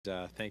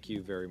Thank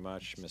you very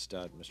much,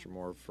 Mr.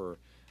 Moore, for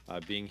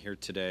being here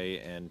today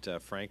and,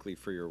 frankly,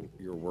 for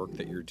your work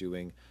that you're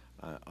doing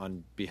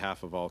on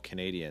behalf of all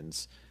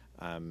Canadians,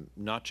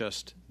 not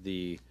just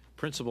the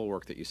principal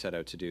work that you set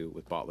out to do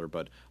with Bottler,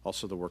 but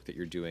also the work that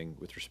you're doing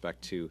with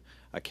respect to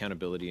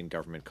accountability in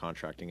government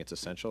contracting. It's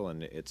essential,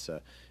 and it's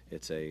a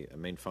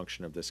main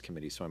function of this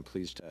committee. So I'm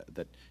pleased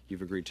that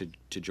you've agreed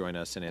to join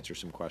us and answer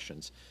some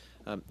questions.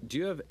 Do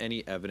you have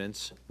any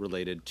evidence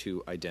related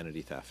to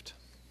identity theft?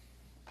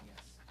 Yes,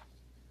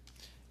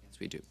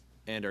 we do.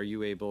 And are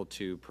you able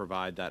to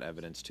provide that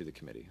evidence to the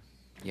committee?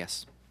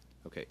 Yes.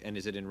 Okay. And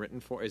is it in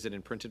written form? Is it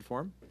in printed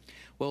form?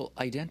 Well,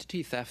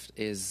 identity theft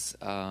is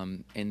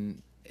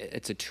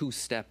it's a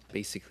two-step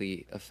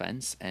basically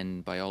offense,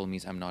 and by all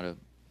means, I'm not a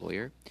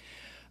lawyer,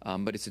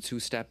 but it's a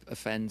two-step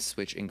offense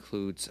which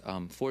includes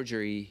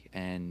forgery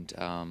and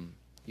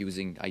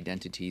using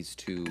identities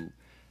to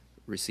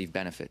receive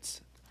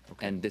benefits.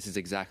 Okay. And this is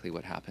exactly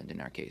what happened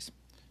in our case.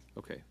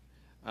 Okay.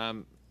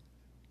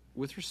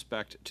 With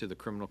respect to the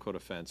criminal code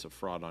offense of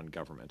fraud on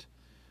government,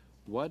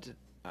 what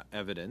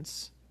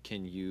evidence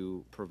can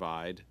you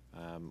provide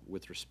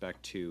with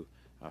respect to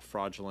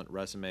fraudulent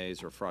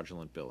resumes or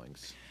fraudulent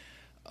billings?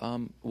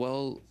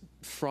 Well,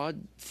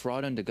 fraud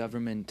on the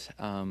government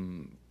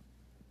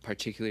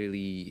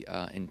particularly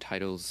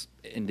includes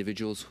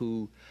individuals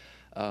who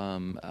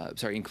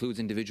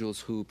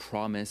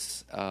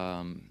promise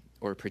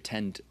or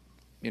pretend,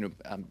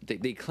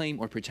 they claim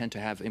or pretend to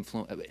have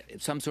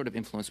some sort of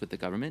influence with the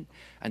government,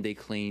 and they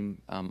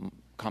claim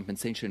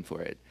compensation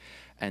for it.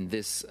 And we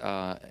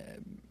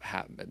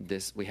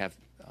have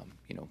a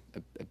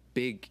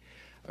big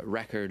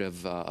record of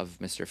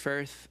Mr.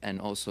 Firth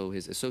and also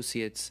his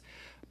associates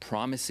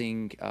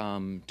promising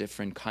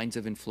different kinds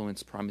of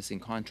influence, promising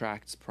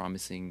contracts,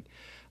 promising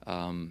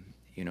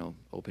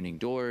opening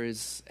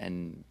doors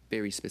and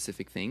very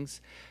specific things,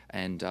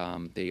 and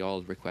they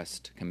all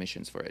request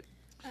commissions for it.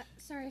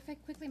 Sorry, if I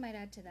quickly might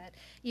add to that.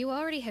 You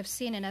already have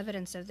seen an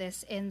evidence of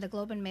this in the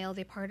Globe and Mail.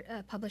 They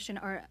published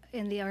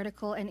in the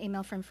article an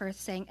email from Firth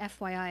saying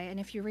FYI. And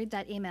if you read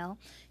that email,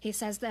 he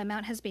says the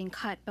amount has been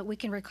cut, but we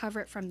can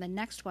recover it from the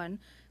next one,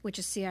 which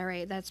is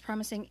CRA. That's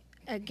promising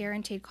a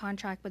guaranteed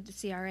contract with the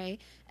CRA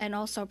and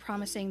also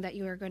promising that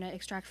you are going to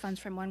extract funds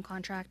from one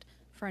contract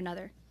for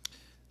another.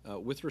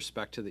 With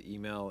respect to the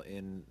email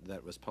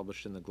that was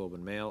published in the Globe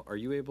and Mail, are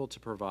you able to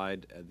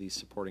provide these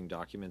supporting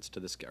documents to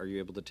this? Are you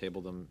able to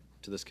table them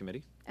to this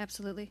committee?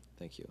 Absolutely.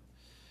 Thank you.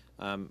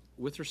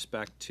 With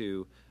respect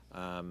to,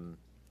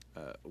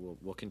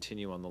 we'll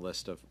continue on the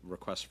list of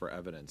requests for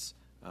evidence,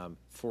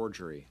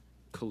 forgery,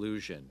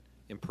 collusion,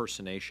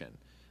 impersonation.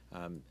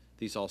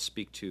 These all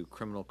speak to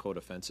criminal code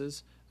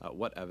offenses.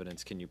 What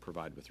evidence can you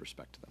provide with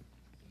respect to them?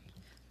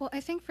 Well,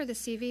 I think for the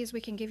CVs,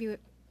 we can give you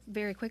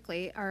very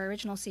quickly our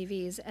original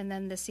CVs and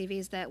then the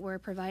CVs that were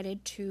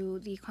provided to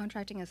the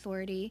contracting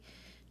authority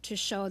to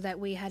show that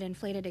we had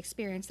inflated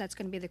experience. That's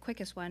going to be the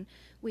quickest one.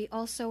 We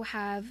also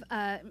have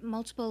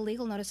multiple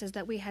legal notices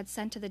that we had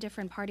sent to the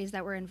different parties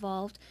that were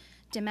involved,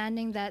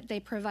 demanding that they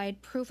provide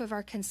proof of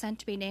our consent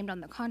to be named on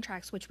the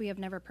contracts, which we have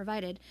never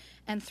provided.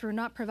 And through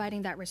not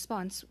providing that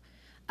response,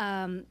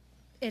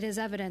 it is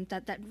evident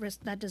that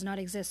that does not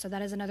exist. So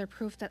that is another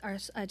proof that our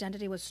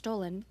identity was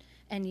stolen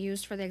and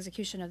used for the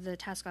execution of the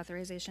task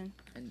authorization.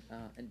 And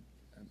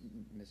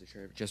Mr.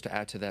 Chair, just to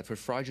add to that, for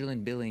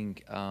fraudulent billing,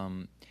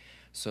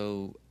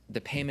 so the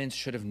payments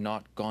should have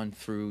not gone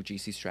through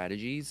GC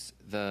Strategies.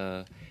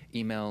 The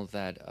email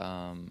that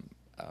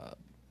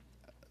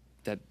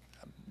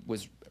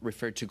was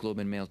referred to Globe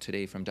and Mail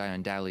today from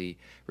Diane Daly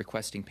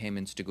requesting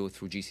payments to go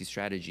through GC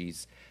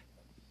Strategies,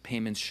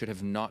 payments should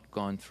have not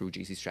gone through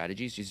GC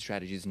Strategies. GC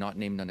Strategies is not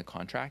named on the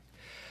contract.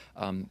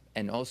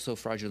 And also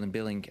fraudulent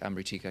billing,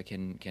 Ritika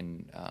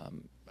can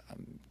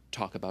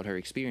talk about her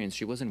experience.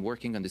 She wasn't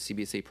working on the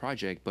CBSA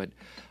project, but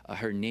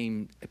her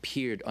name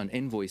appeared on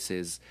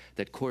invoices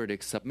that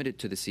Cordex submitted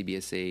to the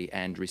CBSA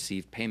and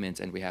received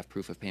payments, and we have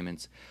proof of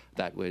payments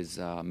that was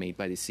made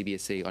by the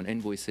CBSA on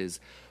invoices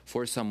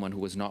for someone who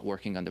was not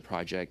working on the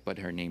project, but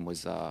her name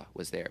was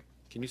there.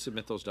 Can you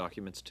submit those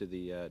documents to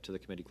the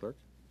committee clerk?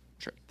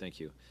 Sure. Thank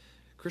you.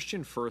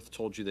 Christian Firth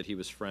told you that he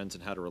was friends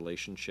and had a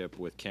relationship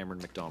with Cameron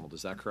McDonald.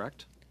 Is that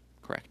correct?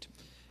 Correct.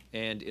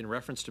 And in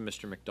reference to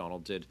Mr.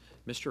 McDonald, did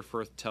Mr.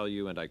 Firth tell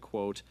you, and I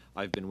quote,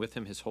 "I've been with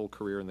him his whole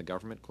career in the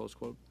government," close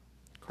quote?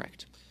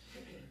 Correct.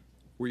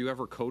 Were you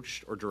ever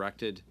coached or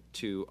directed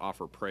to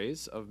offer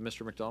praise of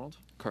Mr. McDonald?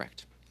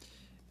 Correct.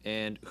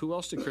 And who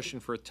else did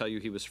Christian Firth tell you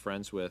he was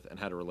friends with and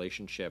had a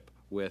relationship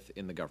with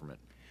in the government?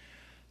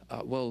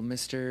 Well,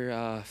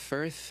 Mr.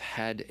 Firth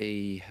had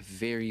a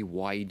very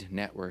wide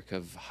network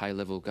of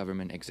high-level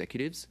government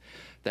executives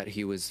that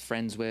he was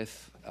friends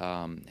with,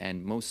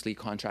 and mostly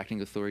contracting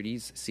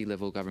authorities,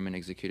 C-level government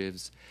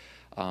executives,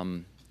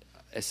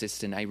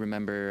 assistant. I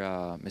remember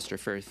Mr.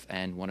 Firth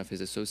and one of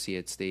his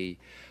associates, they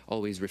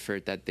always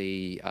referred that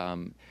they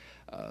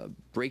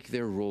break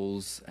their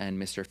roles,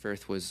 and Mr.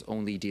 Firth was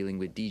only dealing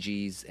with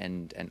DGs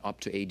and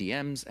up to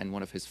ADMs, and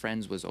one of his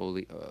friends was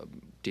only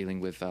dealing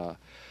with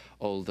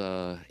all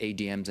the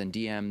ADMs and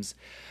DMs.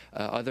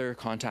 Other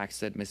contacts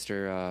that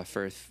Mr.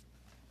 Firth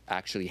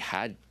actually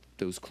had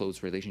those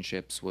close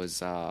relationships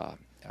was I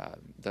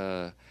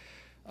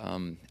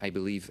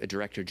believe, a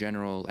Director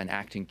General and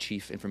Acting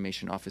Chief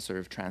Information Officer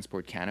of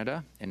Transport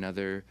Canada,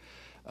 another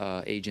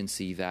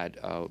agency that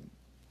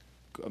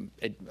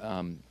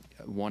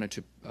wanted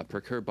to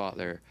procure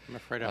Bottler. I'm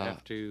afraid I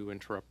have to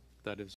interrupt. That is